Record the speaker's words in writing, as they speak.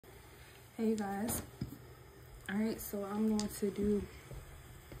Hey guys. Alright, so I'm going to do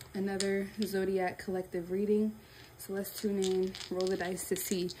another zodiac collective reading. So let's tune in, roll the dice to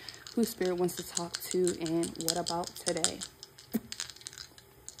see who Spirit wants to talk to and what about today.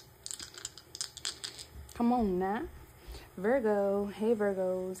 Come on now. Virgo. Hey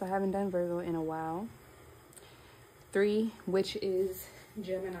Virgos. I haven't done Virgo in a while. 3, which is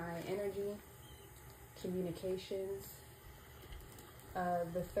Gemini energy, communications.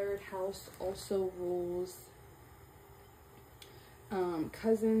 The 3rd house also rules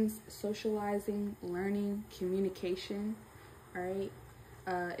cousins, socializing, learning, communication. All right.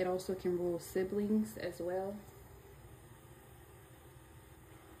 It also can rule siblings as well.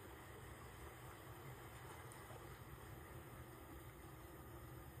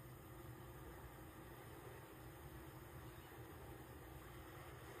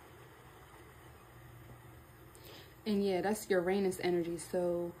 And yeah, that's Uranus energy,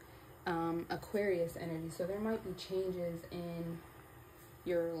 so Aquarius energy. So there might be changes in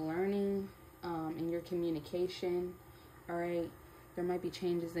your learning, in your communication, all right? There might be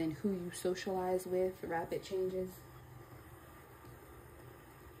changes in who you socialize with, rapid changes.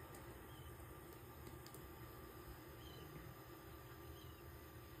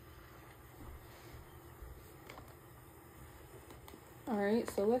 All right,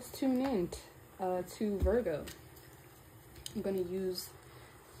 so let's tune in to Virgo. I'm going to use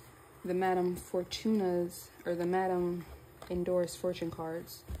the Madame Fortuna's, or the Madame Endorsed Fortune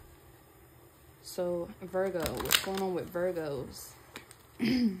cards. So Virgo, what's going on with Virgos?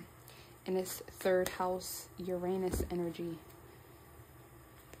 And it's 3rd house Uranus energy.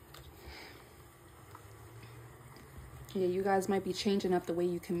 Yeah, you guys might be changing up the way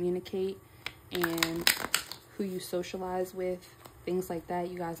you communicate and who you socialize with, things like that.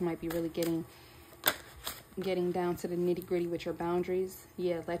 You guys might be really getting down to the nitty-gritty with your boundaries.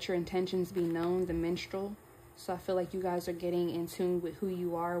 Yeah, let your intentions be known, the minstrel. So I feel like you guys are getting in tune with who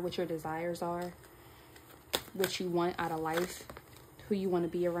you are, what your desires are, what you want out of life, who you want to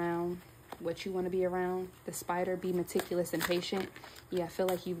be around, what you want to be around. The spider, be meticulous and patient. Yeah, I feel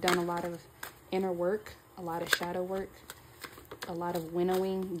like you've done a lot of inner work, a lot of shadow work, a lot of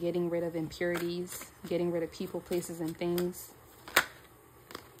winnowing, getting rid of impurities, getting rid of people, places, and things.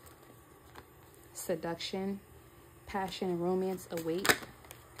 Seduction, passion, and romance await.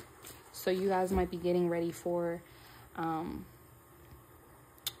 So you guys might be getting ready for I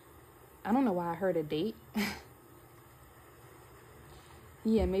don't know why I heard a date.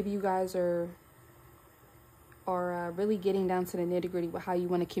 Yeah, maybe you guys are really getting down to the nitty-gritty with how you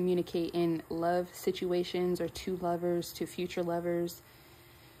want to communicate in love situations, or to lovers, to future lovers,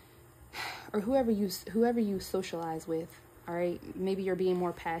 or whoever you socialize with. All right, maybe you're being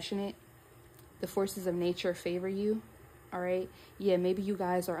more passionate. The forces of nature favor you. All right. Yeah, maybe you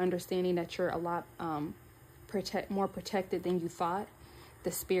guys are understanding that you're a lot more protected than you thought.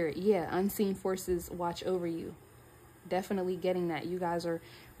 The spirit, yeah, unseen forces watch over you. Definitely getting that. You guys are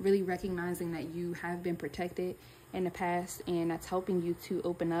really recognizing that you have been protected in the past, and that's helping you to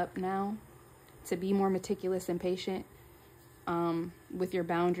open up now, to be more meticulous and patient with your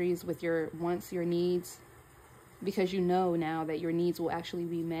boundaries, with your wants, your needs, because you know now that your needs will actually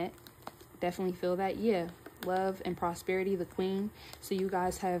be met. Definitely feel that. Yeah, love and prosperity, the queen. So you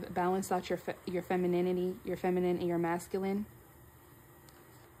guys have balanced out your femininity, your feminine and your masculine.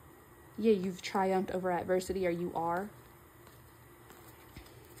 Yeah, you've triumphed over adversity, or you are.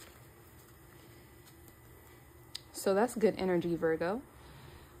 So that's good energy, Virgo.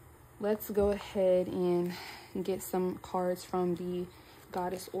 Let's go ahead and get some cards from the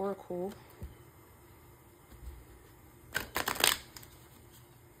Goddess Oracle.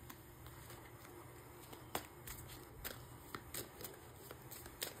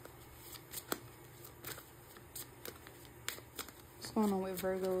 What's going on with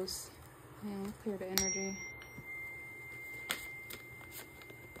Virgos? And clear the energy.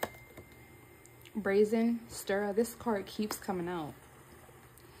 Brazen, stir. This card keeps coming out.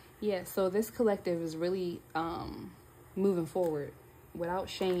 Yeah, so this collective is really moving forward without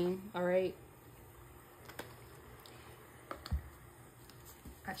shame. All right.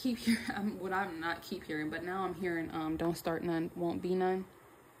 I keep hearing, I'm not keep hearing, but now I'm hearing don't start none, won't be none.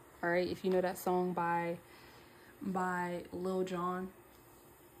 All right, if you know that song by Lil Jon.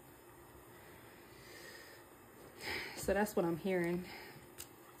 So that's what I'm hearing.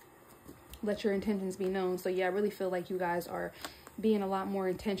 Let your intentions be known. So yeah, I really feel like you guys are being a lot more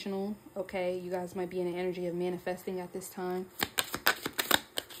intentional. Okay, you guys might be in an energy of manifesting at this time.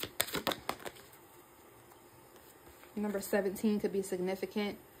 Number 17 could be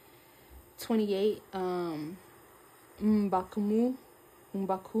significant. 28, Mbakumu.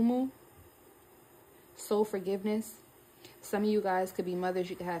 soul forgiveness. Some of you guys could be mothers.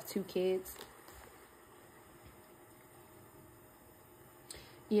 You could have 2 kids.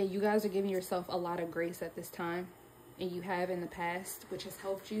 Yeah, you guys are giving yourself a lot of grace at this time. And you have in the past, which has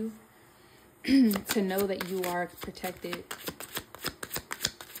helped you to know that you are protected.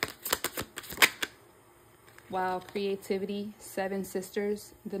 Wow, creativity, 7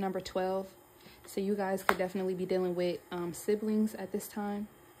 sisters, the number 12. So you guys could definitely be dealing with siblings at this time.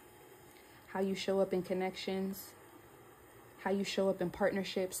 How you show up in connections. How you show up in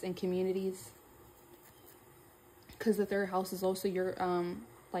partnerships and communities. Because the 3rd house is also your,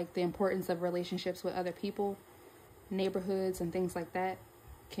 like the importance of relationships with other people, neighborhoods and things like that,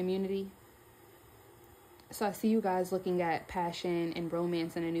 community. So I see you guys looking at passion and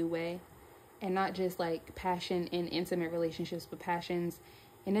romance in a new way. And not just like passion in intimate relationships, but passions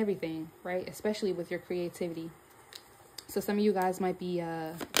in everything, right? Especially with your creativity. So some of you guys might be,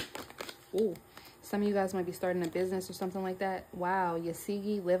 some of you guys might be starting a business or something like that. Wow,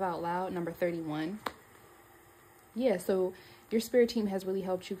 Yasigi, live out loud, number 31. Yeah, so your spirit team has really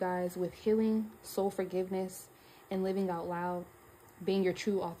helped you guys with healing, soul forgiveness, and living out loud, being your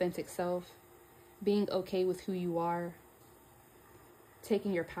true authentic self, being okay with who you are,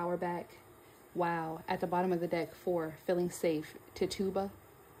 taking your power back. Wow, at the bottom of the deck, 4, feeling safe, Tituba.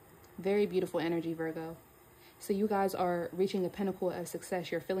 Very beautiful energy, Virgo. So you guys are reaching a pinnacle of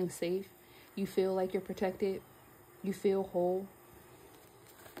success. You're feeling safe. You feel like you're protected. You feel whole.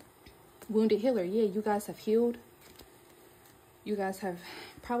 Wounded healer. Yeah, you guys have healed. You guys have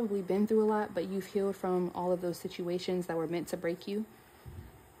probably been through a lot, but you've healed from all of those situations that were meant to break you.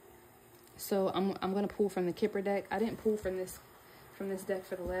 So I'm going to pull from the Kipper deck. I didn't pull from this deck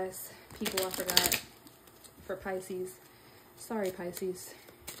for the last people. I forgot for Pisces. Sorry, Pisces.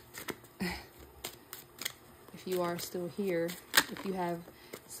 If you are still here, if you have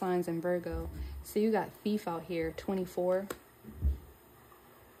signs in Virgo. So you got Thief out here, 24.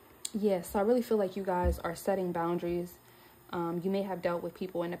 Yeah, so I really feel like you guys are setting boundaries. You may have dealt with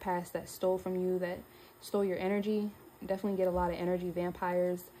people in the past that stole from you, that stole your energy. Definitely get a lot of energy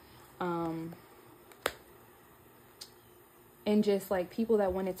vampires. And just like people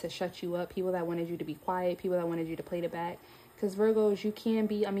that wanted to shut you up, people that wanted you to be quiet, people that wanted you to play the back. Because Virgos, you can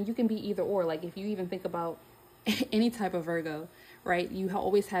be, I mean, you can be either or. Like if you even think about any type of Virgo, right? You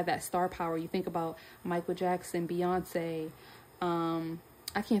always have that star power. You think about Michael Jackson, Beyonce.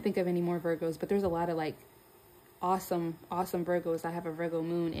 I can't think of any more Virgos, but there's a lot of like awesome Virgos. I have a Virgo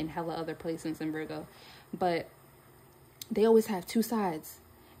moon in hella other placements in Virgo. But they always have 2 sides.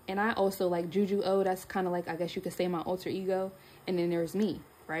 And I also like Juju O, that's kind of like, I guess you could say my alter ego. And then there's me,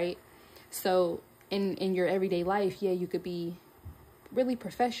 right? So in your everyday life, yeah, you could be really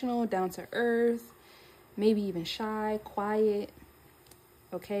professional, down to earth, maybe even shy, quiet.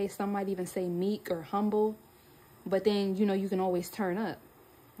 Okay, some might even say meek or humble. But then, you know, you can always turn up,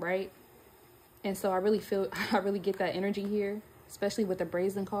 right? And so I really get that energy here, especially with the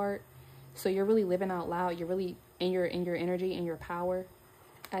Brazen card. So you're really living out loud. You're really in your energy and your power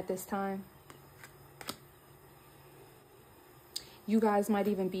at this time. You guys might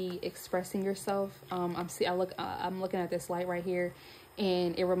even be expressing yourself. I'm looking at this light right here,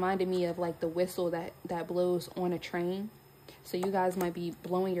 and it reminded me of like the whistle that blows on a train. So you guys might be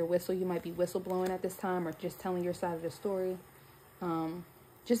blowing your whistle. You might be whistle blowing at this time, or just telling your side of the story.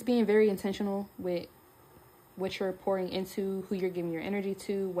 Just being very intentional with what you're pouring into, who you're giving your energy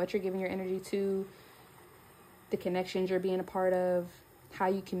to, what you're giving your energy to, the connections you're being a part of, how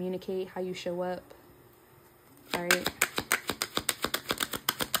you communicate, how you show up. All right.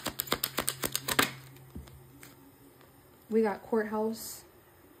 We got Courthouse.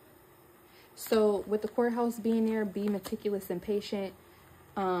 So with the Courthouse being there, be meticulous and patient.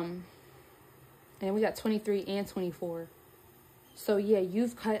 And we got 23 and 24. So yeah,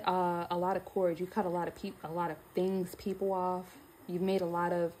 you've cut a lot of cords. You cut a lot of things, people off. You've made a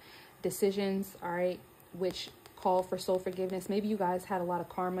lot of decisions, all right, which call for soul forgiveness. Maybe you guys had a lot of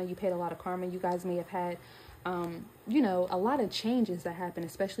karma. You paid a lot of karma. You guys may have had, you know, a lot of changes that happen,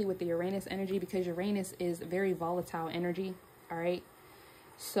 especially with the Uranus energy, because Uranus is very volatile energy, all right?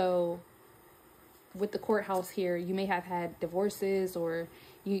 So with the Courthouse here, you may have had divorces, or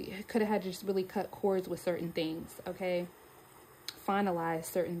you could have had to just really cut cords with certain things, okay? Finalize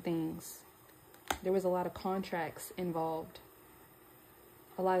certain things. There was a lot of contracts involved,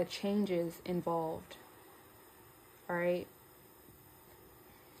 a lot of changes involved. All right.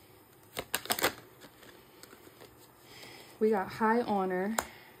 We got high honor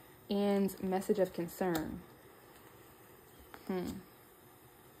and message of concern.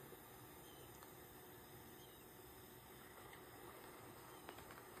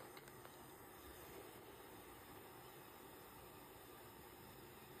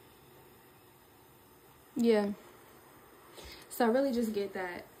 Yeah. So I really just get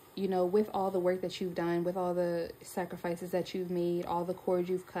that, you know, with all the work that you've done, with all the sacrifices that you've made, all the cords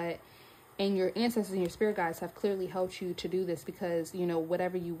you've cut, and your ancestors and your spirit guides have clearly helped you to do this, because, you know,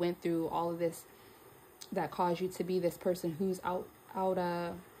 whatever you went through, all of this that caused you to be this person who's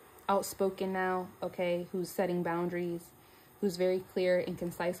outspoken now, okay, who's setting boundaries, who's very clear and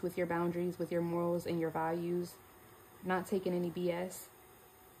concise with your boundaries, with your morals and your values, not taking any BS.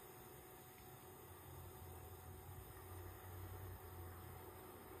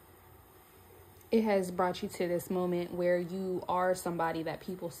 It has brought you to this moment where you are somebody that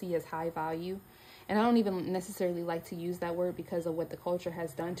people see as high value. And I don't even necessarily like to use that word because of what the culture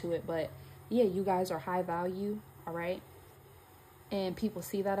has done to it. But yeah, you guys are high value, all right? And people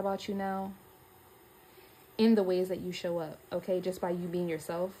see that about you now in the ways that you show up, okay? Just by you being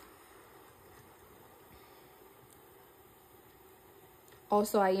yourself.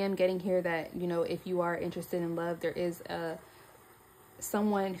 Also, I am getting here that, you know, if you are interested in love, there is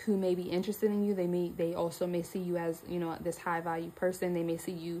someone who may be interested in you. They also may see you as, you know, this high value person. They may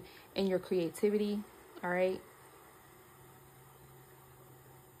see you in your creativity, all right?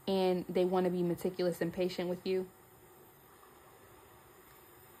 And they want to be meticulous and patient with you.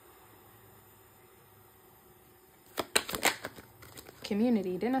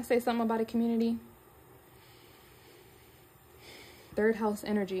 Community. Didn't I say something about a community? Third house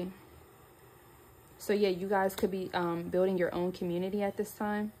energy. So yeah, you guys could be building your own community at this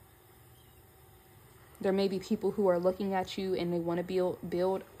time. There may be people who are looking at you and they want to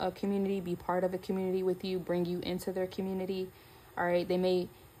build a community, be part of a community with you, bring you into their community. All right,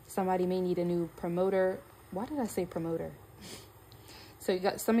 somebody may need a new promoter. Why did I say promoter? So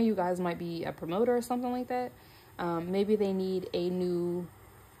some of you guys might be a promoter or something like that. Maybe they need a new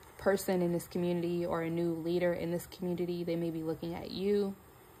person in this community or a new leader in this community. They may be looking at you.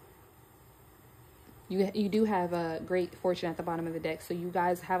 You do have a great fortune at the bottom of the deck. So you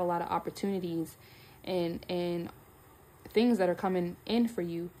guys have a lot of opportunities and things that are coming in for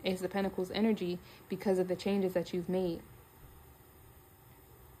you. Ace of Pentacles energy, because of the changes that you've made.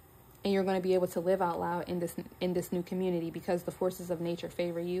 And you're going to be able to live out loud in this new community because the forces of nature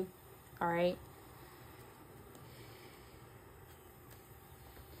favor you. All right.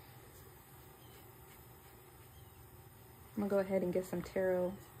 I'm going to go ahead and get some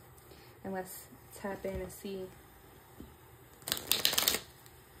tarot and let's tap in and see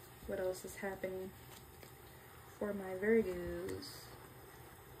what else is happening for my Virgos.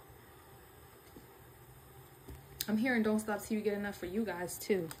 I'm hearing don't stop till you get enough for you guys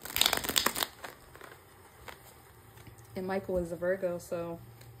too. And Michael is a Virgo, so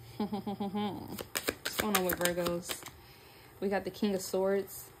what's going on with Virgos? We got the King of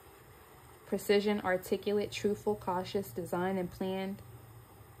Swords. Precision, articulate, truthful, cautious, designed and planned,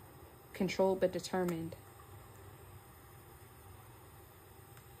 controlled but determined.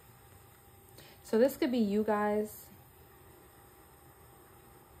 So this could be you guys.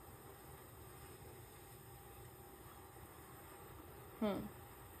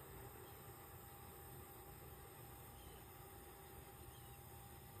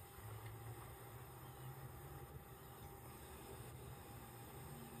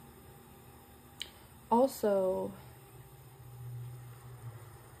 Also,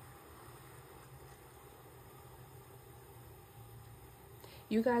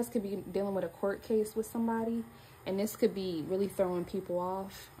 you guys could be dealing with a court case with somebody, and this could be really throwing people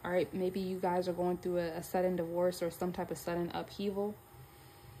off. All right, maybe you guys are going through a sudden divorce or some type of sudden upheaval.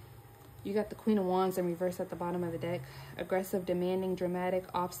 You got the Queen of Wands in reverse at the bottom of the deck. Aggressive, demanding, dramatic,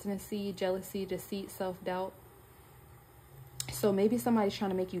 obstinacy, jealousy, deceit, self-doubt. So maybe somebody's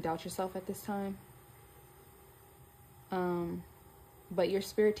trying to make you doubt yourself at this time. But your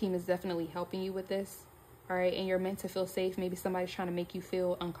spirit team is definitely helping you with this. All right, and you're meant to feel safe. Maybe somebody's trying to make you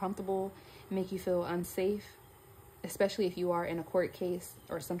feel uncomfortable, make you feel unsafe, especially if you are in a court case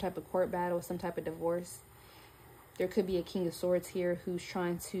or some type of court battle, some type of divorce. There could be a King of Swords here who's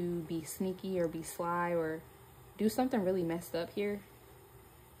trying to be sneaky or be sly or do something really messed up here.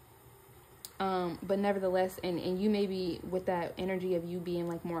 But nevertheless, and you may be with that energy of you being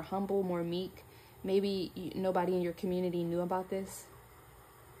like more humble, more meek. Maybe nobody in your community knew about this,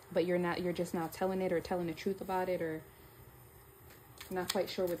 but you're just not telling it or telling the truth about it, or not quite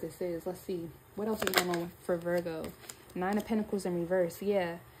sure what this is. Let's see. What else is going on for Virgo? Nine of Pentacles in reverse.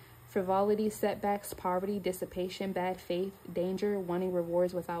 Yeah. Frivolity, setbacks, poverty, dissipation, bad faith, danger, wanting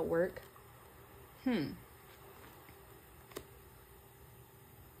rewards without work.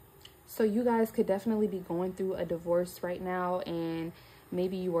 So you guys could definitely be going through a divorce right now, and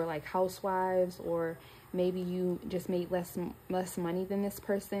maybe you were like housewives, or maybe you just made less money than this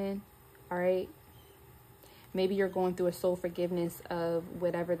person. All right. Maybe you're going through a soul forgiveness of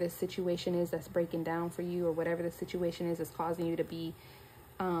whatever this situation is that's breaking down for you, or whatever the situation is that's causing you to be,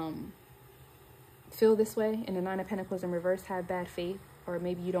 feel this way. And the Nine of Pentacles in reverse, have bad faith, or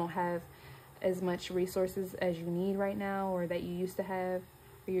maybe you don't have as much resources as you need right now, or that you used to have,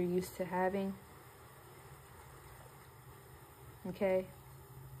 or you're used to having. Okay.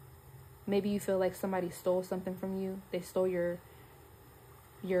 Maybe you feel like somebody stole something from you. They stole your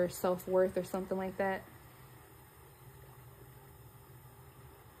self-worth or something like that.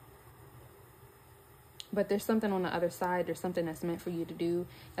 But there's something on the other side. There's something that's meant for you to do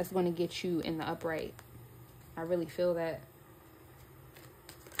that's going to get you in the upright. I really feel that.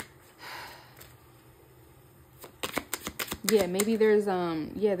 Yeah, maybe there's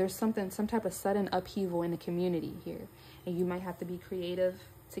there's some type of sudden upheaval in the community here, and you might have to be creative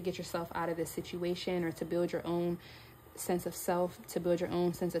to get yourself out of this situation, or to build your own sense of self, to build your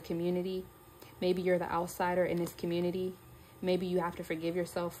own sense of community. Maybe you're the outsider in this community. Maybe you have to forgive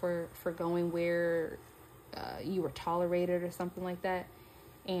yourself for going where you were tolerated or something like that,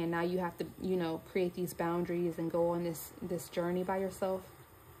 and now you have to, you know, create these boundaries and go on this journey by yourself.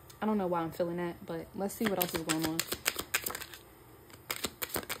 I don't know why I'm feeling that, but let's see what else is going on.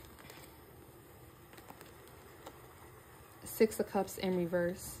 Six of Cups in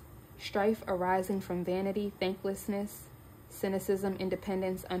reverse. Strife arising from vanity, thanklessness, cynicism,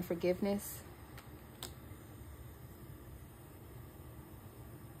 independence, unforgiveness.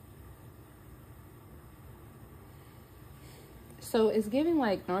 So it's giving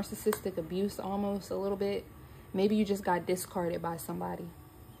like narcissistic abuse almost a little bit. Maybe you just got discarded by somebody.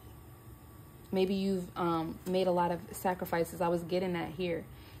 Maybe you've made a lot of sacrifices. I was getting that here.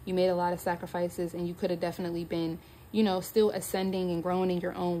 You made a lot of sacrifices, and you could have definitely been, you know, still ascending and growing in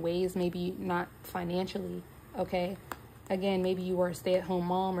your own ways. Maybe not financially, okay? Again, maybe you were a stay-at-home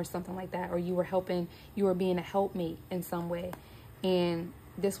mom or something like that, or you were helping, you were being a helpmate in some way, and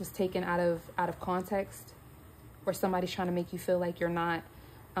this was taken out of context, or somebody's trying to make you feel like you're not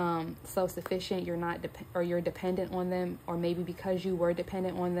self-sufficient, you're not or you're dependent on them, or maybe because you were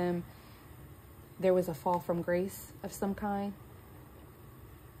dependent on them, there was a fall from grace of some kind.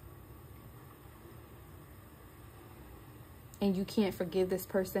 And you can't forgive this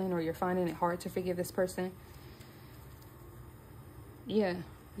person, or you're finding it hard to forgive this person. Yeah,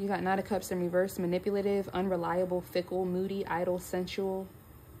 you got Knight of Cups in reverse. Manipulative, unreliable, fickle, moody, idle, sensual,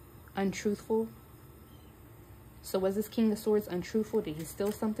 untruthful. So was this King of Swords untruthful? Did he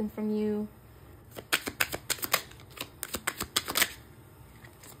steal something from you?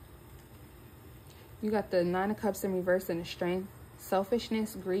 You got the Nine of Cups in reverse and the Strength.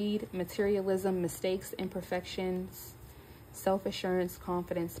 Selfishness, greed, materialism, mistakes, imperfections, self-assurance,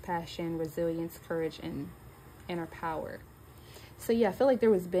 confidence, passion, resilience, courage, and inner power. So yeah, I feel like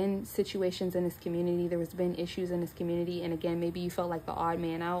there was been situations in this community. There was been issues in this community. And again, maybe you felt like the odd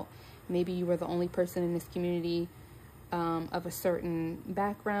man out. Maybe you were the only person in this community of a certain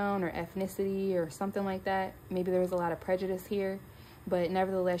background or ethnicity or something like that. Maybe there was a lot of prejudice here. But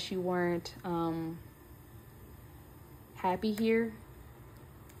nevertheless, you weren't happy here.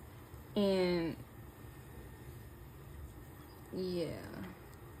 And yeah,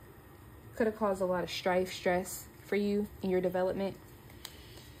 could have caused a lot of strife, stress for you in your development.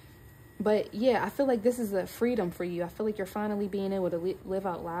 But yeah, I feel like this is a freedom for you. I feel like you're finally being able to live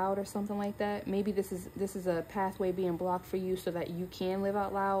out loud or something like that. Maybe this is a pathway being blocked for you so that you can live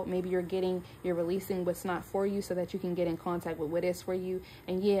out loud. Maybe you're releasing what's not for you so that you can get in contact with what is for you.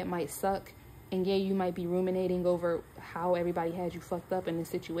 And yeah, it might suck. And yeah, you might be ruminating over how everybody had you fucked up in this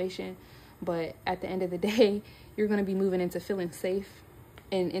situation. But at the end of the day, you're going to be moving into feeling safe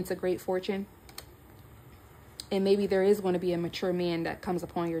and into great fortune. And maybe there is going to be a mature man that comes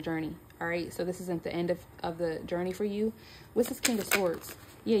upon your journey. All right. So this isn't the end of the journey for you. What's this King of Swords?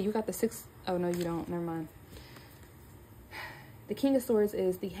 Yeah, you got the six. Oh, no, you don't. Never mind. The King of Swords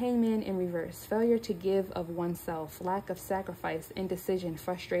is the Hangman in reverse. Failure to give of oneself. Lack of sacrifice. Indecision.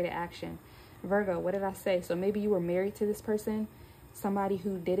 Frustrated action. Virgo, what did I say? So maybe you were married to this person. Somebody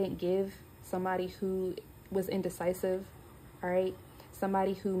who didn't give. Somebody who was indecisive. All right.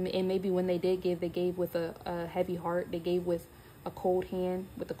 Somebody who, and maybe when they did give, they gave with a heavy heart. They gave with a cold hand,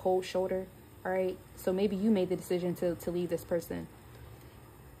 with a cold shoulder. All right. So maybe you made the decision to leave this person.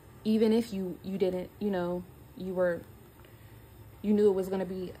 Even if you didn't, you know, you knew it was going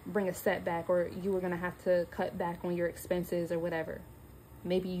to bring a setback, or you were going to have to cut back on your expenses or whatever.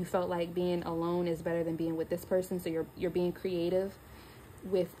 Maybe you felt like being alone is better than being with this person. So you're being creative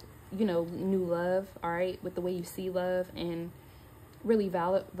with, you know, new love. All right. With the way you see love, and really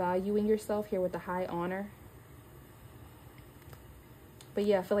valuing yourself here with the high honor. But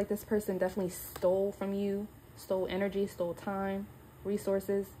yeah, I feel like this person definitely stole from you. stole energy, stole time,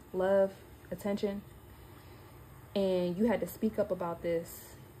 resources, love, attention. And you had to speak up about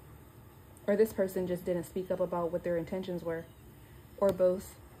this. Or this person just didn't speak up about what their intentions were. Or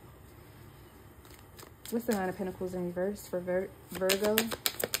both. What's the Nine of Pentacles in reverse for Virgo?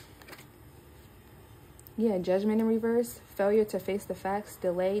 Yeah, Judgment in reverse. Failure to face the facts.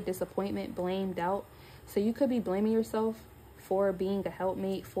 Delay, disappointment, blame, doubt. So you could be blaming yourself for being a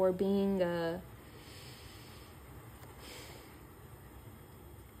helpmate, for being a...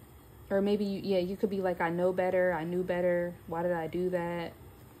 Or maybe, you could be like, I know better, I knew better, why did I do that?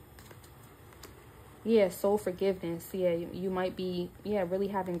 Yeah, soul forgiveness. Yeah, you might be, really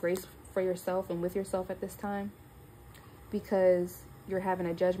having grace for yourself and with yourself at this time. Because you're having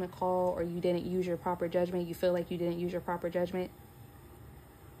a judgment call, or you didn't use your proper judgment. You feel like you didn't use your proper judgment.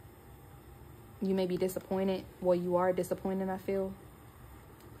 You may be disappointed. Well, you are disappointed, I feel.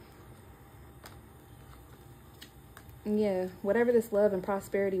 Yeah, whatever this love and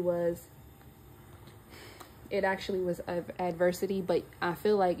prosperity was, it actually was adversity, but I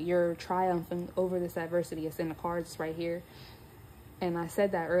feel like you're triumphing over this adversity. It's in the cards right here. And I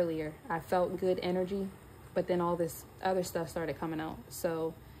said that earlier. I felt good energy, but then all this other stuff started coming out.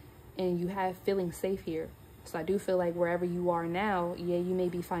 So, and you have feeling safe here. So I do feel like wherever you are now, yeah, you may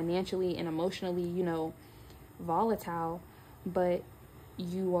be financially and emotionally, volatile, but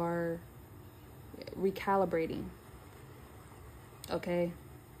you are recalibrating. Okay?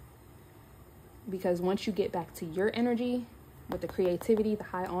 Because once you get back to your energy with the creativity, the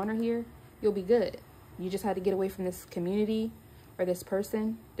high honor here, you'll be good. You just had to get away from this community or this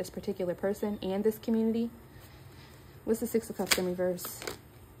person, this particular person and this community. What's the Six of Cups in reverse?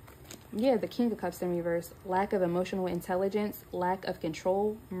 Yeah, the King of Cups in reverse. Lack of emotional intelligence, lack of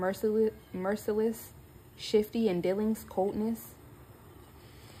control, merciless, shifty in dealings, coldness.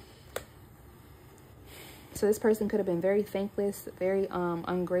 So this person could have been very thankless, very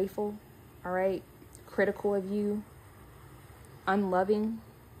ungrateful, all right? Critical of you, unloving.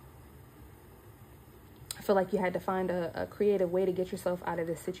 I feel like you had to find a creative way to get yourself out of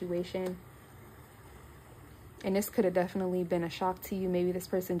this situation. And this could have definitely been a shock to you. Maybe this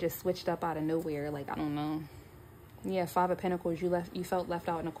person just switched up out of nowhere. Like, I don't know. Yeah, Five of Pentacles. You felt left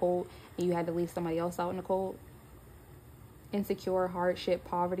out in the cold, and you had to leave somebody else out in the cold. Insecure, hardship,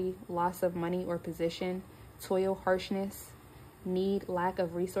 poverty, loss of money or position, toil, harshness, need, lack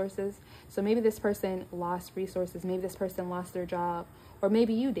of resources. So maybe this person lost resources. Maybe this person lost their job. Or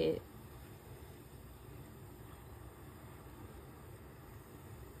maybe you did.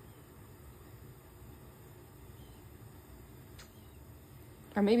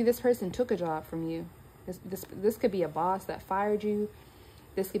 Or maybe this person took a job from you. This could be a boss that fired you.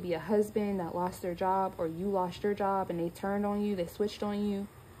 This could be a husband that lost their job, or you lost your job and they turned on you. They switched on you.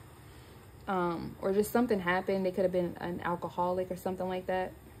 Or just something happened. They could have been an alcoholic or something like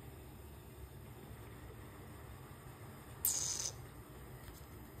that.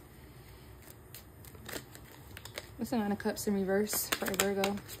 What's the Nine of Cups in reverse for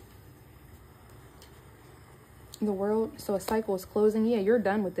Virgo? The World. So a cycle is closing. Yeah, you're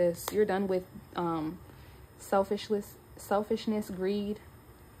done with this. You're done with selfishness, greed,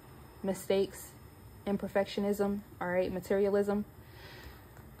 mistakes, imperfectionism, all right, materialism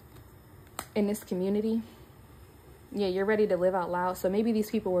in this community. Yeah, you're ready to live out loud. So maybe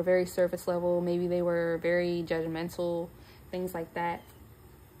these people were very surface level. Maybe they were very judgmental, things like that.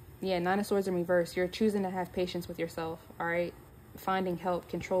 Yeah, Nine of Swords in reverse. You're choosing to have patience with yourself, all right? Finding help,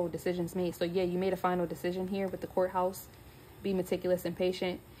 control, decisions made. So yeah, you made a final decision here with the courthouse. Be meticulous and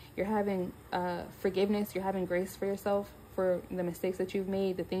patient. You're having forgiveness. You're having grace for yourself for the mistakes that you've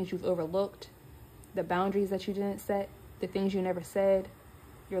made, the things you've overlooked, the boundaries that you didn't set, the things you never said.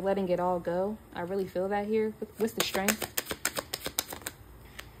 You're letting it all go. I really feel that here. What's the Strength?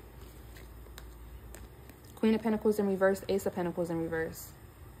 Queen of Pentacles in reverse, Ace of Pentacles in reverse.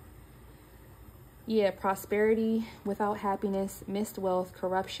 Yeah, prosperity without happiness, missed wealth,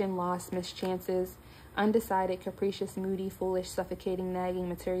 corruption, loss, missed chances, undecided, capricious, moody, foolish, suffocating, nagging,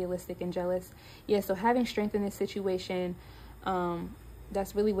 materialistic, and jealous. Yeah, so having strength in this situation,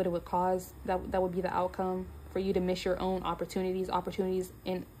 that's really what it would cause. That would be the outcome for you to miss your own opportunities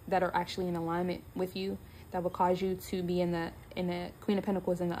that are actually in alignment with you. That would cause you to be in the Queen of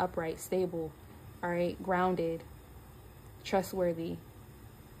Pentacles in the upright, stable, all right, grounded, trustworthy,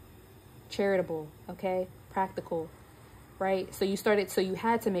 charitable, okay, practical, right? So you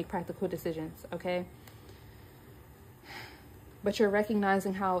had to make practical decisions, okay? But you're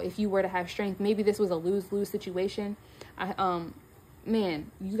recognizing how if you were to have strength, maybe this was a lose-lose situation.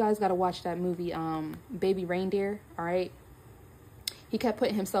 Man, you guys got to watch that movie, Baby Reindeer, all right? He kept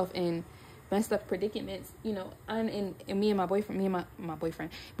putting himself in messed up predicaments, you know. And me and my boyfriend, me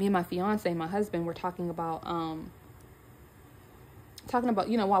and my fiance, my husband, were talking about,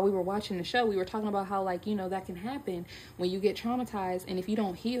 you know, while we were watching the show, we were talking about how, like, you know, that can happen when you get traumatized. And if you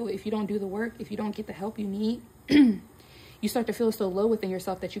don't heal, if you don't do the work, if you don't get the help you need, you start to feel so low within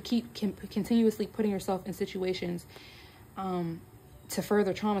yourself that you keep continuously putting yourself in situations to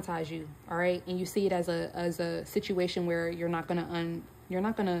further traumatize you. All right. And you see it as a situation where you're not going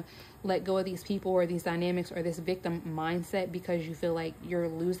to let go of these people or these dynamics or this victim mindset because you feel like you're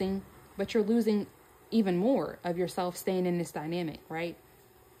losing, but you're losing even more of yourself staying in this dynamic, right?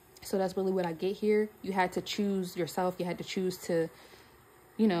 So that's really what I get here. You had to choose yourself. You had to choose to,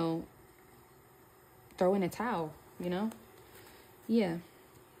 you know, throw in a towel, you know? Yeah.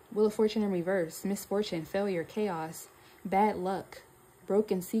 Wheel of Fortune in reverse, misfortune, failure, chaos, bad luck,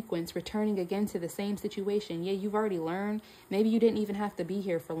 broken sequence, returning again to the same situation. Yeah, you've already learned. Maybe you didn't even have to be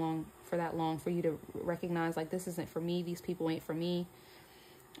here for that long for you to recognize, like, this isn't for me. These people ain't for me.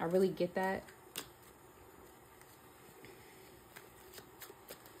 I really get that.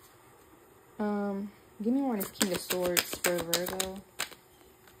 Give me more on this King of Swords for Virgo.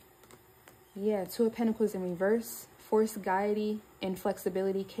 Yeah, Two of Pentacles in reverse. Force, gaiety,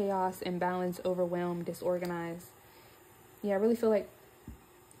 inflexibility, chaos, imbalance, overwhelm, disorganized. Yeah, I really feel like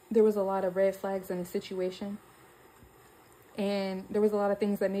there was a lot of red flags in the situation. And there was a lot of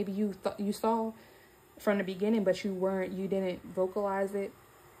things that maybe you thought you saw from the beginning, but you didn't vocalize it.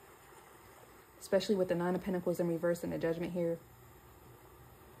 Especially with the Nine of Pentacles in reverse and the Judgment here.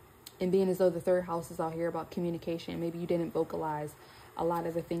 And being as though the third house is out here about communication. Maybe you didn't vocalize a lot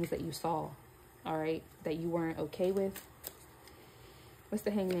of the things that you saw. All right. That you weren't okay with. What's the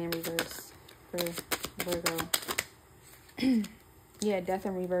Hangman reverse for Virgo? Yeah, Death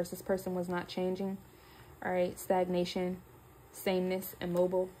in reverse. This person was not changing. All right. Stagnation, sameness,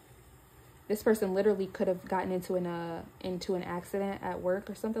 immobile. This person literally could have gotten into an accident at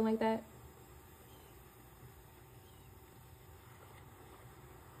work or something like that.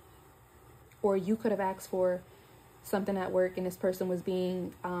 Or you could have asked for something at work and this person was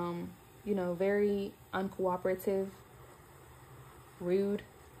being, you know, very uncooperative, rude.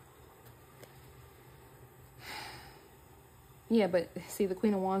 Yeah, but see, the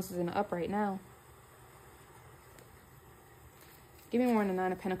Queen of Wands is in the upright now. Give me more on the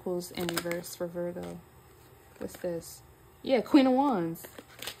Nine of Pentacles in reverse for Virgo. What's this? Yeah, Queen of Wands.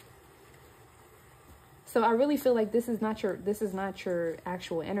 So I really feel like this is not your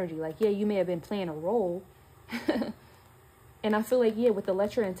actual energy. Like, yeah, you may have been playing a role. And I feel like, yeah, with the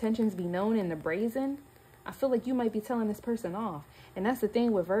let your intentions be known and the brazen, I feel like you might be telling this person off. And that's the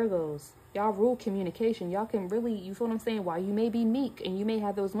thing with Virgos. Y'all rule communication. Y'all can really, you feel what I'm saying? While you may be meek and you may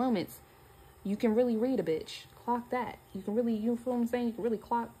have those moments, you can really read a bitch. Clock that. You can really, you feel what I'm saying? You can really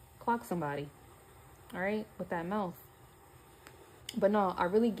clock somebody. All right? With that mouth. But no, I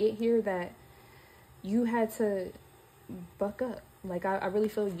really get here that you had to buck up. Like, I really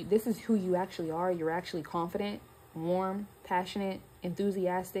feel this is who you actually are. You're actually confident, warm, passionate,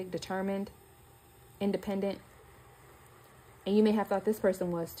 enthusiastic, determined, independent. And you may have thought this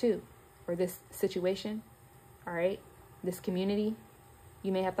person was too, or this situation, all right? This community.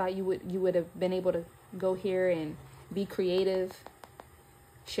 You may have thought you would have been able to go here and be creative,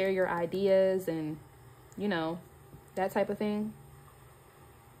 share your ideas and, you know, that type of thing.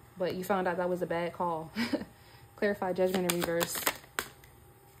 But you found out that was a bad call. Clarify Judgment in reverse.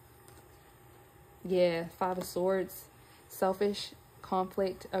 Yeah, Five of Swords. Selfish,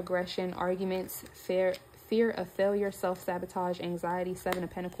 conflict, aggression, arguments, fear of failure, self-sabotage, anxiety, Seven of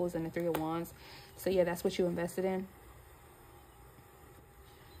Pentacles, and the Three of Wands. So yeah, that's what you invested in.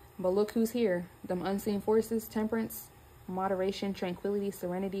 But look who's here. Them unseen forces, temperance, moderation, tranquility,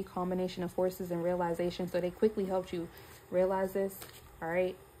 serenity, combination of forces and realization. So they quickly helped you realize this. All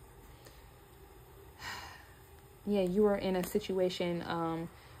right. Yeah, you were in a situation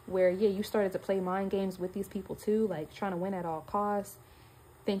where, yeah, you started to play mind games with these people too, like trying to win at all costs,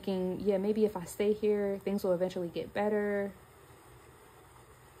 thinking, yeah, maybe if I stay here, things will eventually get better.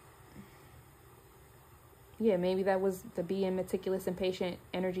 Yeah, maybe that was the being meticulous and patient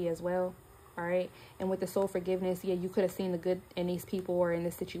energy as well. All right. And with the soul forgiveness, yeah, you could have seen the good in these people or in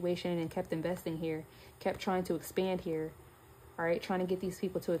this situation and kept investing here, kept trying to expand here. All right, trying to get these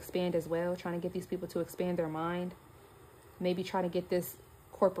people to expand as well, trying to get these people to expand their mind. Maybe trying to get this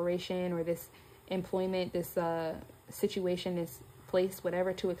corporation or this employment, this situation, this place,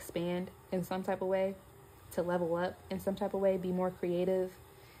 whatever, to expand in some type of way, to level up in some type of way, be more creative,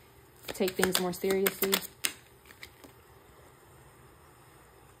 take things more seriously.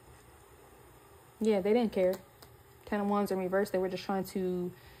 Yeah, they didn't care. Ten of Wands in reverse, they were just trying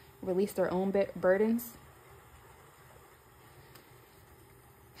to release their own burdens.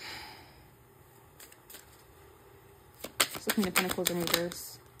 It's the Queen of Pentacles in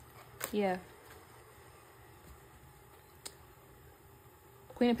reverse. Yeah.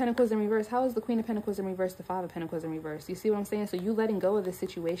 Queen of Pentacles in reverse. How is the Queen of Pentacles in reverse the Five of Pentacles in reverse? You see what I'm saying? So you letting go of this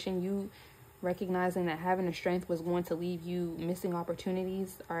situation, you recognizing that having the strength was going to leave you missing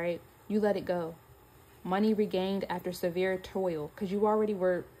opportunities, all right? You let it go. Money regained after severe toil, because you already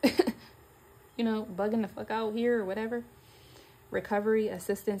were, you know, bugging the fuck out here or whatever. Recovery,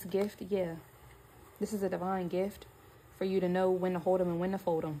 assistance, gift. Yeah. This is a divine gift for you to know when to hold them and when to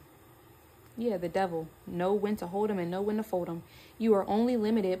fold them. Yeah, the Devil. Know when to hold them and know when to fold them. You are only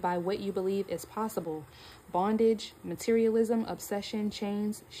limited by what you believe is possible. Bondage, materialism, obsession,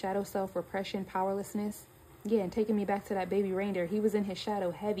 chains, shadow self, repression, powerlessness. Yeah, and taking me back to that baby reindeer. He was in his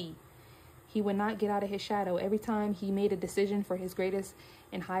shadow heavy. He would not get out of his shadow. Every time he made a decision for his greatest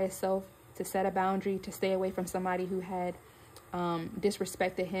and highest self, to set a boundary, to stay away from somebody who had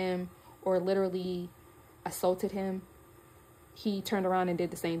disrespected him or literally assaulted him, he turned around and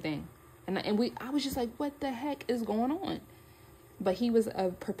did the same thing. I was just like, what the heck is going on? But he was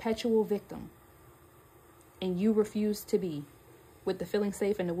a perpetual victim. And you refused to be. With the feeling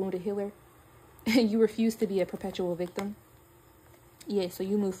safe and the wounded healer, you refused to be a perpetual victim. Yeah, so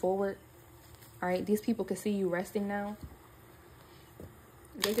you move forward. All right, these people could see you resting now.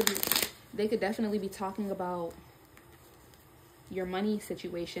 They could definitely be talking about your money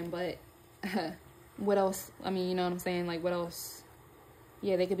situation, but what else? I mean, you know what I'm saying? Like, what else?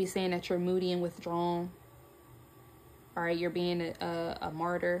 Yeah, they could be saying that you're moody and withdrawn. All right, you're being a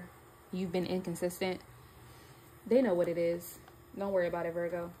martyr. You've been inconsistent. They know what it is. Don't worry about it,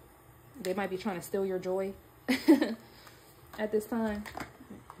 Virgo. They might be trying to steal your joy at this time.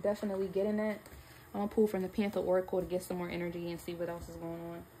 Definitely getting that. I'm going to pull from the Panther Oracle to get some more energy and see what else is going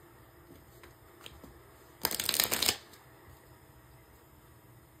on.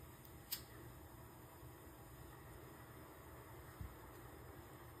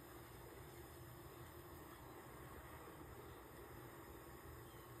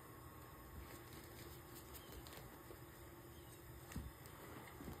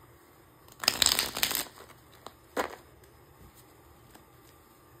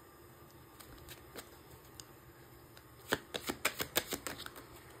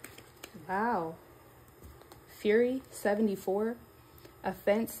 Wow. Fury, 74.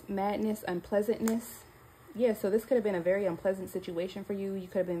 Offense, madness, unpleasantness. Yeah, so this could have been a very unpleasant situation for you. You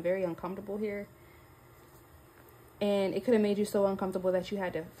could have been very uncomfortable here. And it could have made you so uncomfortable that you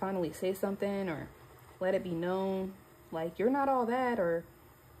had to finally say something or let it be known. Like, you're not all that, or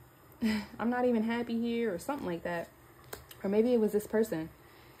I'm not even happy here, or something like that. Or maybe it was this person.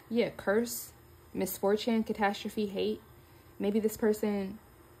 Yeah, curse, misfortune, catastrophe, hate. Maybe this person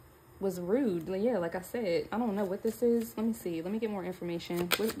was rude. Yeah, like I said, I don't know what this is. Let me see. Let me get more information.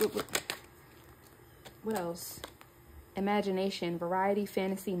 What else? Imagination, variety,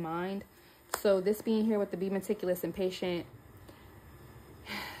 fantasy, mind. So this being here with the be meticulous and patient.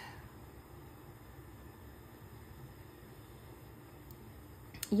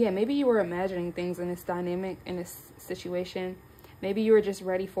 Yeah, maybe you were imagining things in this dynamic, in this situation. Maybe you were just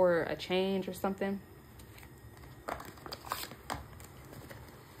ready for a change or something.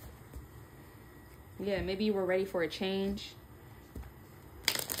 Yeah, maybe you were ready for a change.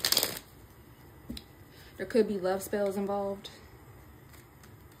 There could be love spells involved.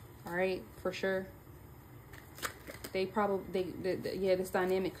 All right, for sure. They probably, yeah, this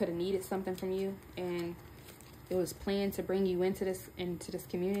dynamic could have needed something from you, and it was planned to bring you into this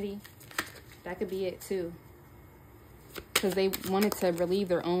community. That could be it too, because they wanted to relieve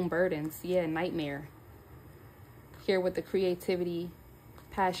their own burdens. Yeah, nightmare. Here with the creativity,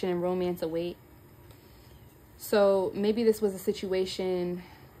 passion, and romance await. So maybe this was a situation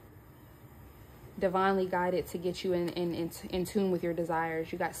divinely guided to get you in tune with your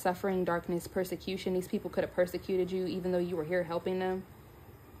desires. You got suffering, darkness, persecution. These people could have persecuted you even though you were here helping them.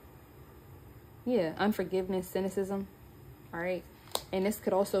 Yeah, unforgiveness, cynicism. All right. And this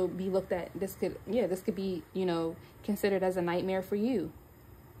could also be looked at, this could be, you know, considered as a nightmare for you.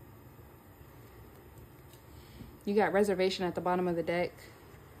 You got reservation at the bottom of the deck.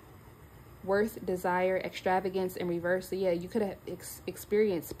 Worth, desire, extravagance in reverse. So yeah, you could have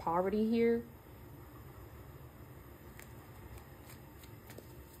experienced poverty here.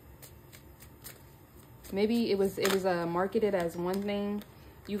 Maybe it was marketed as one thing.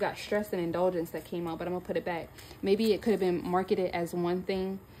 You got stress and indulgence that came out, but I'm gonna put it back. Maybe it could have been marketed as one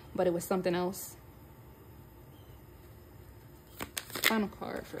thing, but it was something else. Final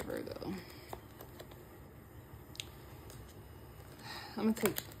card for Virgo. I'm gonna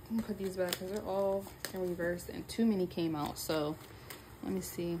take I'm gonna put these back because they're all in reverse and too many came out. So let me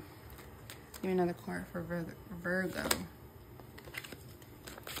see. Give me another card for Virgo.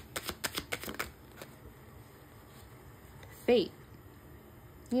 Fate.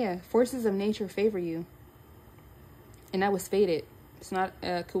 Yeah, forces of nature favor you. And that was fated. It's not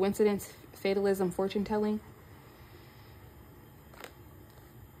a coincidence, fatalism, fortune telling.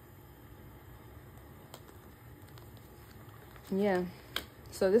 Yeah.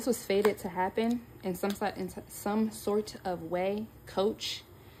 So this was fated to happen in some sort of way. Coach,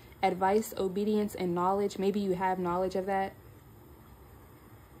 advice, obedience, and knowledge. Maybe you have knowledge of that.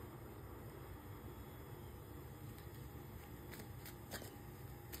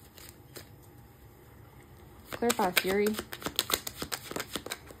 Clarify fury.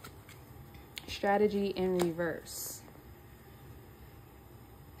 Strategy in reverse.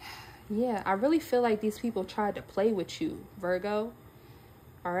 Yeah, I really feel like these people tried to play with you, Virgo.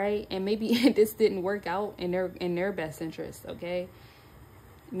 All right, and maybe this didn't work out in their best interest. Okay,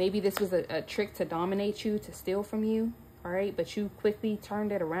 maybe this was a trick to dominate you, to steal from you. All right, but you quickly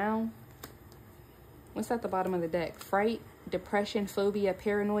turned it around. What's at the bottom of the deck? Fright, depression, phobia,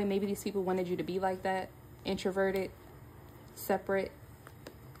 paranoia. Maybe these people wanted you to be like that, introverted, separate.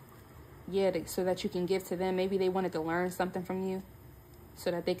 Yeah, so that you can give to them. Maybe they wanted to learn something from you so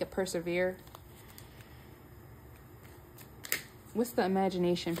that they could persevere. What's the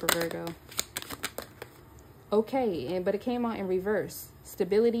imagination for Virgo? Okay, but it came out in reverse.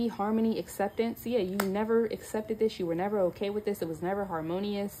 Stability, harmony, acceptance. Yeah, you never accepted this. You were never okay with this. It was never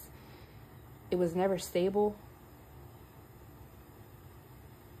harmonious. It was never stable.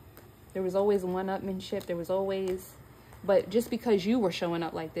 There was always one-upmanship. There was always... But just because you were showing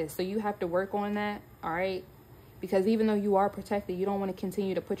up like this, so you have to work on that, all right? Because even though you are protected, you don't want to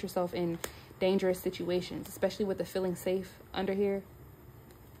continue to put yourself in dangerous situations, especially with the feeling safe under here.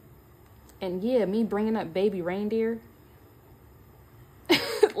 And yeah, me bringing up baby reindeer,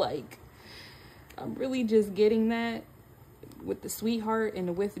 like, I'm really just getting that with the sweetheart and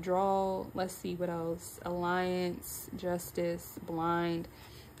the withdrawal. Let's see what else. Alliance, justice, blind.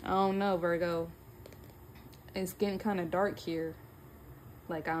 I don't know, Virgo. It's getting kind of dark here.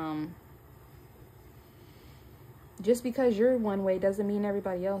 Like, just because you're one way doesn't mean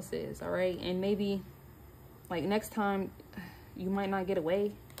everybody else is, all right? And maybe, like, next time you might not get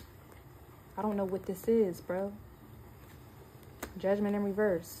away. I don't know what this is, bro. Judgment in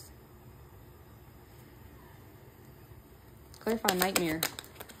reverse. Clarify nightmare.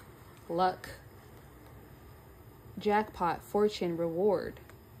 Luck. Jackpot, fortune, reward.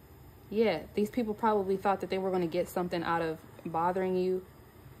 Yeah, these people probably thought that they were going to get something out of bothering you,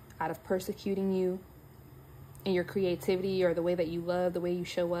 out of persecuting you, in your creativity or the way that you love, the way you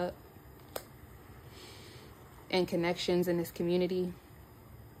show up, and connections in this community.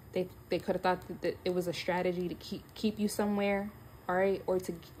 They could have thought that it was a strategy to keep you somewhere, all right, or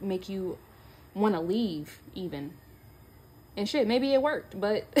to make you want to leave even. And shit, maybe it worked,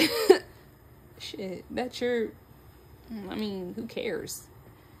 but shit, I mean, who cares?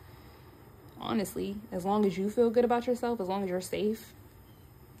 Honestly, as long as you feel good about yourself, as long as you're safe.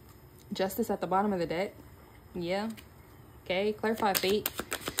 Justice at the bottom of the deck. Yeah. Okay, clarify fate.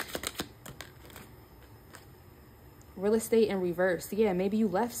 Real estate in reverse. Yeah, maybe you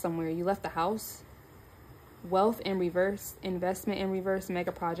left somewhere. You left the house. Wealth in reverse. Investment in reverse.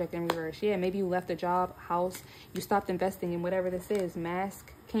 Mega project in reverse. Yeah, maybe you left a job, house. You stopped investing in whatever this is.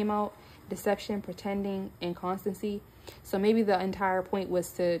 Mask came out. Deception, pretending, inconstancy. So maybe the entire point was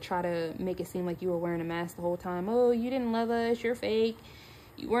to try to make it seem like you were wearing a mask the whole time. Oh, you didn't love us. You're fake.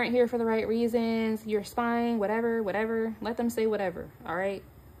 You weren't here for the right reasons. You're spying, whatever. Let them say whatever, all right?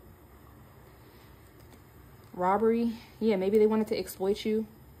 Robbery. Yeah, maybe they wanted to exploit you.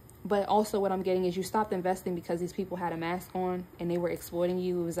 But also what I'm getting is you stopped investing because these people had a mask on and they were exploiting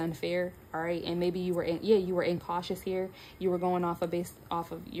you. It was unfair, all right? And maybe you were incautious here. You were going based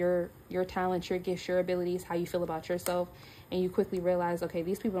off of your talents, your gifts, your abilities, how you feel about yourself. And you quickly realize, okay,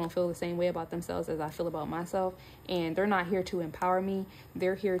 these people don't feel the same way about themselves as I feel about myself. And they're not here to empower me.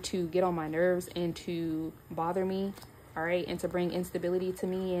 They're here to get on my nerves and to bother me, all right? And to bring instability to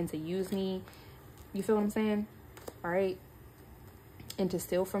me and to use me. You feel what I'm saying? All right? And to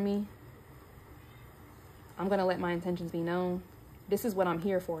steal from me. I'm going to let my intentions be known. This is what I'm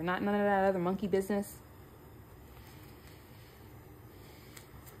here for. Not none of that other monkey business.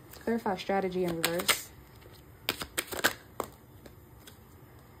 Clarify strategy in reverse.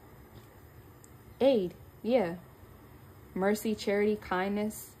 Aid. Yeah. Mercy, charity,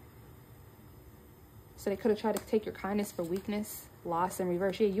 kindness. So they could have tried to take your kindness for weakness. Loss in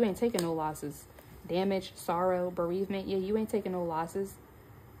reverse. Yeah, you ain't taking no losses. Damage, sorrow, bereavement. Yeah, you ain't taking no losses.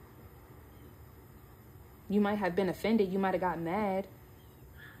 You might have been offended. You might have got mad.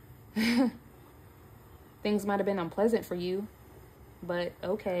 Things might have been unpleasant for you, but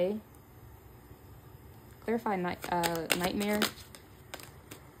okay. Clarify nightmare.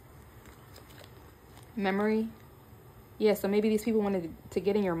 Memory. Yeah, so maybe these people wanted to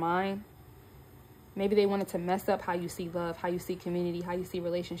get in your mind. Maybe they wanted to mess up how you see love, how you see community, how you see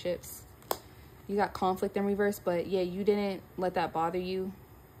relationships. You got conflict in reverse, but yeah, you didn't let that bother you.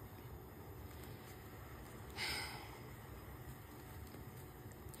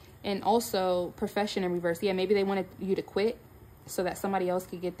 And also profession in reverse. Yeah, maybe they wanted you to quit so that somebody else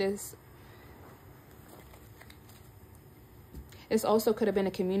could get this. This also could have been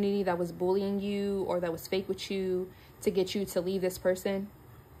a community that was bullying you or that was fake with you to get you to leave this person.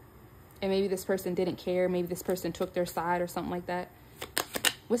 And maybe this person didn't care. Maybe this person took their side or something like that.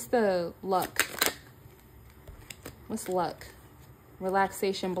 What's the luck? What's luck?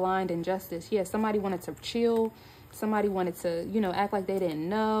 Relaxation, blind, injustice. Yeah, somebody wanted to chill. Somebody wanted to, you know, act like they didn't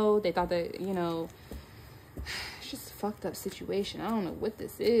know. They thought that, you know, it's just a fucked up situation. I don't know what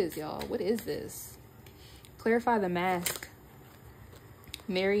this is, y'all. What is this? Clarify the mask.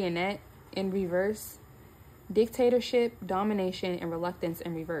 Marionette in reverse. Dictatorship, domination, and reluctance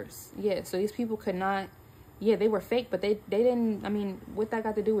in reverse. Yeah, so these people could not, yeah, they were fake, but they didn't, I mean, what that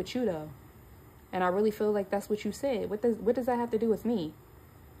got to do with you, though? And I really feel like that's what you said. What does that have to do with me?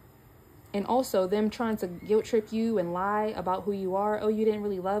 And also them trying to guilt trip you and lie about who you are. Oh, you didn't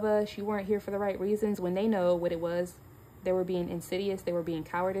really love us. You weren't here for the right reasons, when they know what it was. They were being insidious. They were being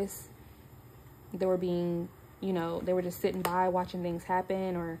cowardice. They were being, you know, they were just sitting by watching things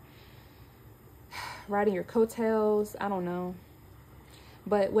happen or riding your coattails. I don't know.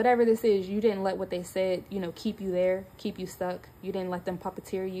 But whatever this is, you didn't let what they said, you know, keep you there, keep you stuck. You didn't let them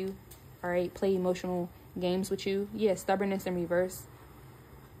puppeteer you. All right. Play emotional games with you. Yeah. Stubbornness in reverse.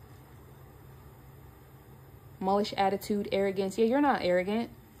 Mullish attitude, arrogance. Yeah, you're not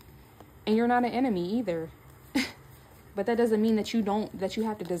arrogant. And you're not an enemy either. But that doesn't mean that you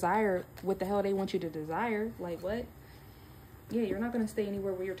have to desire what the hell they want you to desire. Like what? Yeah, you're not going to stay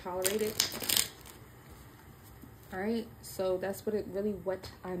anywhere where you're tolerated. All right. So that's what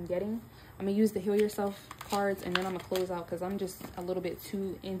I'm getting. I'm going to use the Heal Yourself cards and then I'm going to close out because I'm just a little bit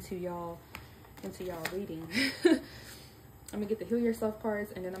too into y'all reading. I'm going to get the Heal Yourself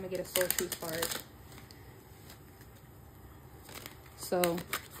cards and then I'm going to get a Soul Truth card. So,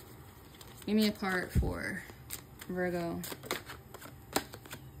 give me a card for Virgo.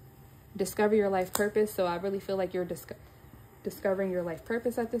 Discover your life purpose. So, I really feel like you're discovering your life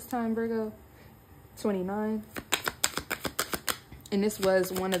purpose at this time, Virgo. 29. And this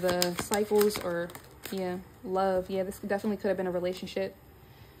was one of the cycles or, yeah, love. Yeah, this definitely could have been a relationship.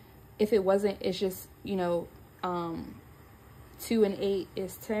 If it wasn't, it's just, you know, 2 and 8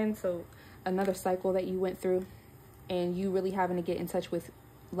 is 10. So, another cycle that you went through. And you really having to get in touch with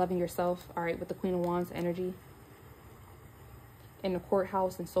loving yourself, all right, with the Queen of Wands energy. In the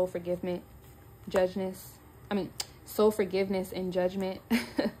courthouse and soul forgiveness and judgment.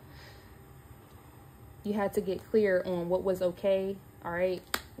 You had to get clear on what was okay, all right,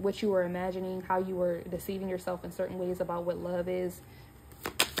 what you were imagining, how you were deceiving yourself in certain ways about what love is.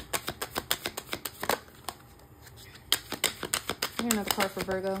 Here's another card for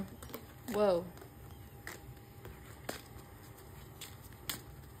Virgo. Whoa.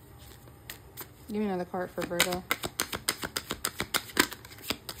 Give me another card for Virgo.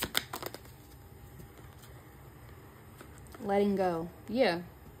 Letting go. Yeah.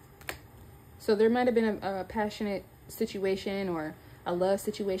 So there might have been a passionate situation or a love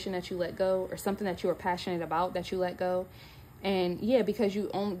situation that you let go, or something that you were passionate about that you let go. And yeah, because the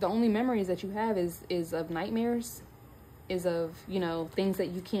only memories that you have is of nightmares, is of, you know, things that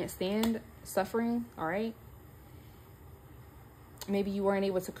you can't stand, suffering, all right? Maybe you weren't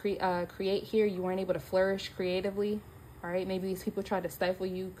able to create here. You weren't able to flourish creatively. All right. Maybe these people tried to stifle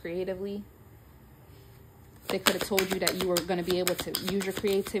you creatively. They could have told you that you were going to be able to use your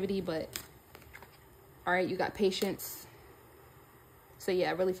creativity, but all right, you got patience. So yeah,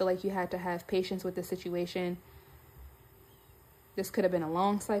 I really feel like you had to have patience with the situation. This could have been a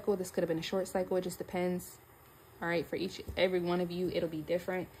long cycle. This could have been a short cycle. It just depends. All right. For every one of you, it'll be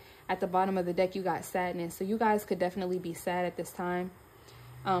different. At the bottom of the deck, you got sadness. So you guys could definitely be sad at this time.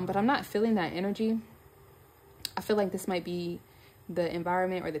 But I'm not feeling that energy. I feel like this might be the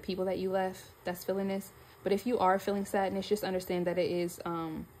environment or the people that you left that's feeling this. But if you are feeling sadness, just understand that it is,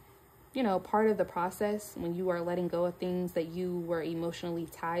 you know, part of the process when you are letting go of things that you were emotionally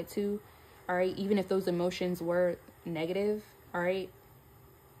tied to. All right. Even if those emotions were negative. All right.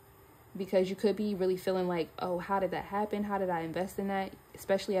 because you could be really feeling like, oh, how did that happen? How did I invest in that?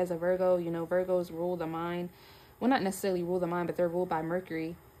 Especially as a Virgo, you know, Virgos rule the mind. Well, not necessarily rule the mind, but they're ruled by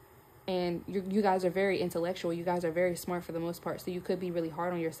Mercury. And you guys are very intellectual. You guys are very smart for the most part. So you could be really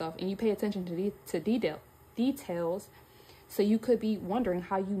hard on yourself, and you pay attention to details. So you could be wondering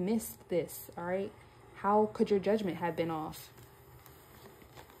how you missed this. All right. How could your judgment have been off?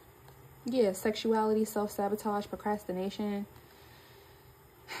 Yeah. Sexuality, self-sabotage, procrastination.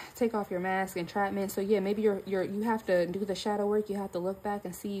 Take off your mask, entrapment. So yeah, maybe you have to do the shadow work. You have to look back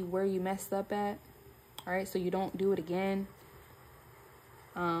and see where you messed up at. All right. So you don't do it again.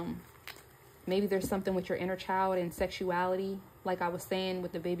 Maybe there's something with your inner child and sexuality. Like I was saying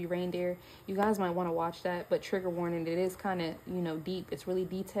with the baby reindeer, you guys might want to watch that, but trigger warning, it is kind of, you know, deep. It's really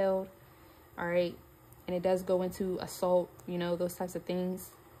detailed. All right. And it does go into assault, you know, those types of things.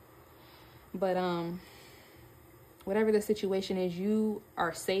 But, whatever the situation is, you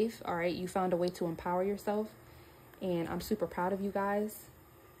are safe. All right. You found a way to empower yourself, and I'm super proud of you guys.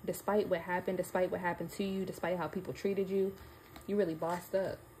 Despite what happened to you, despite how people treated you, you really bossed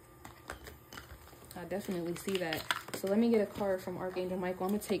up. I definitely see that. So let me get a card from Archangel Michael. I'm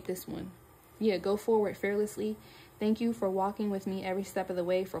going to take this one. Yeah, go forward fearlessly. Thank you for walking with me every step of the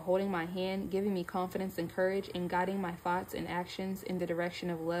way, for holding my hand, giving me confidence and courage, and guiding my thoughts and actions in the direction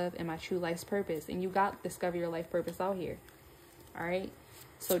of love and my true life's purpose. And you got to discover your life purpose out here. All right.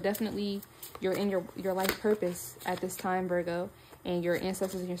 So definitely you're in your life purpose at this time, Virgo, and your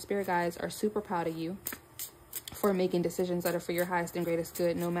ancestors and your spirit guides are super proud of you for making decisions that are for your highest and greatest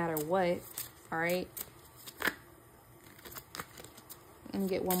good, no matter what. All right. And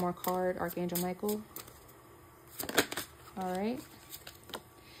get one more card, Archangel Michael. All right.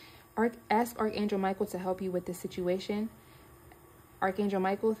 Ask Archangel Michael to help you with this situation. Archangel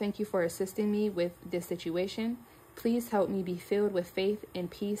Michael, thank you for assisting me with this situation. Please help me be filled with faith and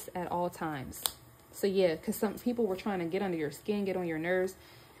peace at all times. So yeah, because some people were trying to get under your skin, get on your nerves,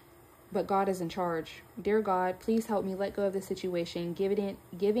 but God is in charge. Dear God, please help me let go of this situation, giving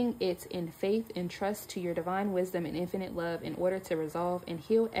it in faith and trust to your divine wisdom and infinite love in order to resolve and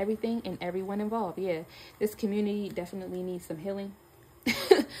heal everything and everyone involved. Yeah, this community definitely needs some healing.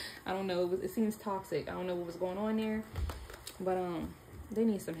 I don't know. It seems toxic. I don't know what was going on there, but they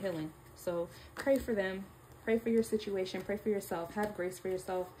need some healing. So pray for them. Pray for your situation. Pray for yourself. Have grace for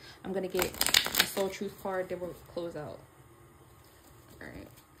yourself. I'm going to get a Soul Truth card that will close out. All right.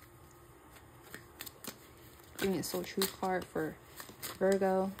 Give me a Soul Truth card for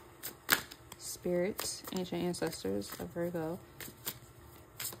Virgo, Spirit, Ancient Ancestors of Virgo.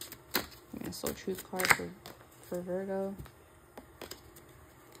 Give me a Soul Truth card for Virgo.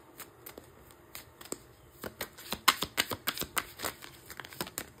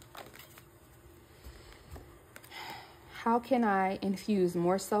 How can I infuse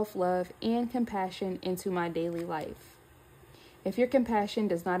more self-love and compassion into my daily life? If your compassion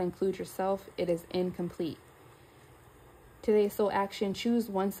does not include yourself, it is incomplete. Today's soul action: choose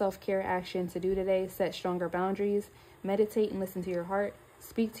one self-care action to do today. Set stronger boundaries. Meditate and listen to your heart.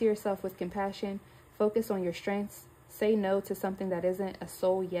 Speak to yourself with compassion. Focus on your strengths. Say no to something that isn't a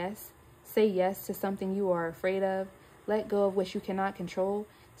soul yes. Say yes to something you are afraid of. Let go of what you cannot control.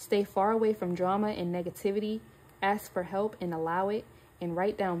 Stay far away from drama and negativity. Ask for help and allow it. And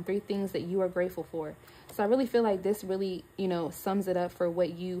write down 3 things that you are grateful for. So I really feel like this really, you know, sums it up for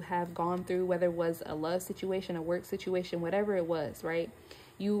what you have gone through, whether it was a love situation, a work situation, whatever it was, right?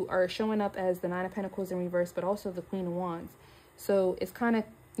 You are showing up as the 9 of Pentacles in reverse, but also the Queen of Wands. So it's kind of,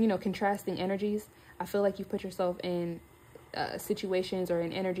 you know, contrasting energies. I feel like you put yourself in situations or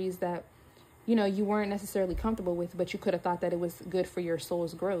in energies that, you know, you weren't necessarily comfortable with, but you could have thought that it was good for your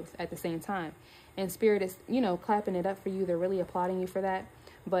soul's growth at the same time. And Spirit is, you know, clapping it up for you. They're really applauding you for that.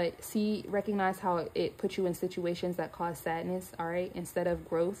 But recognize how it puts you in situations that cause sadness, all right, instead of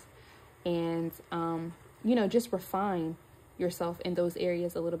growth. And, you know, just refine yourself in those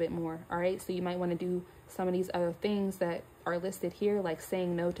areas a little bit more, all right? So you might want to do some of these other things that are listed here, like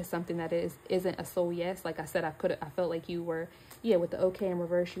saying no to something that isn't a soul yes. Like I said, I felt like you were, yeah, with the okay in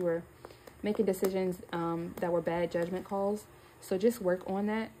reverse, you were making decisions that were bad judgment calls. So just work on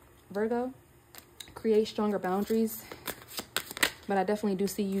that, Virgo. Create stronger boundaries. But I definitely do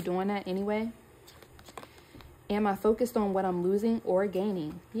see you doing that anyway. Am I focused on what I'm losing or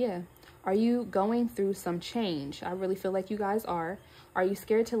gaining? Yeah. Are you going through some change? I really feel like you guys are. Are you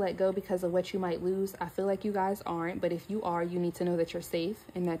scared to let go because of what you might lose? I feel like you guys aren't. But if you are, you need to know that you're safe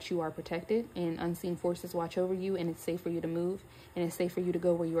and that you are protected and unseen forces watch over you, and it's safe for you to move, and it's safe for you to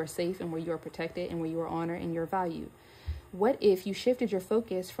go where you are safe and where you are protected and where you are honored and you're valued. What if you shifted your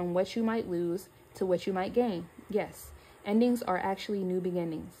focus from what you might lose to what you might gain? Yes. Endings are actually new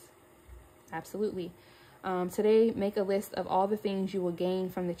beginnings. Absolutely. Today, make a list of all the things you will gain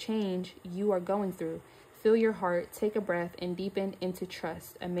from the change you are going through. Feel your heart, take a breath, and deepen into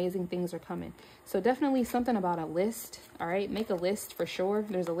trust. Amazing things are coming. So definitely something about a list. All right, make a list for sure.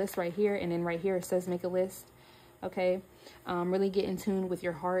 There's a list right here, and then right here it says make a list. Okay, really get in tune with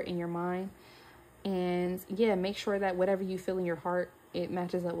your heart and your mind. And yeah, make sure that whatever you feel in your heart, it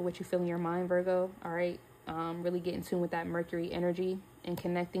matches up with what you feel in your mind, Virgo. All right, really get in tune with that Mercury energy and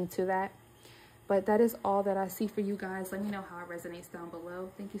connecting to that. But that is all that I see for you guys. Let me know how it resonates down below.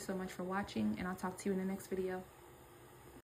 Thank you so much for watching, and I'll talk to you in the next video.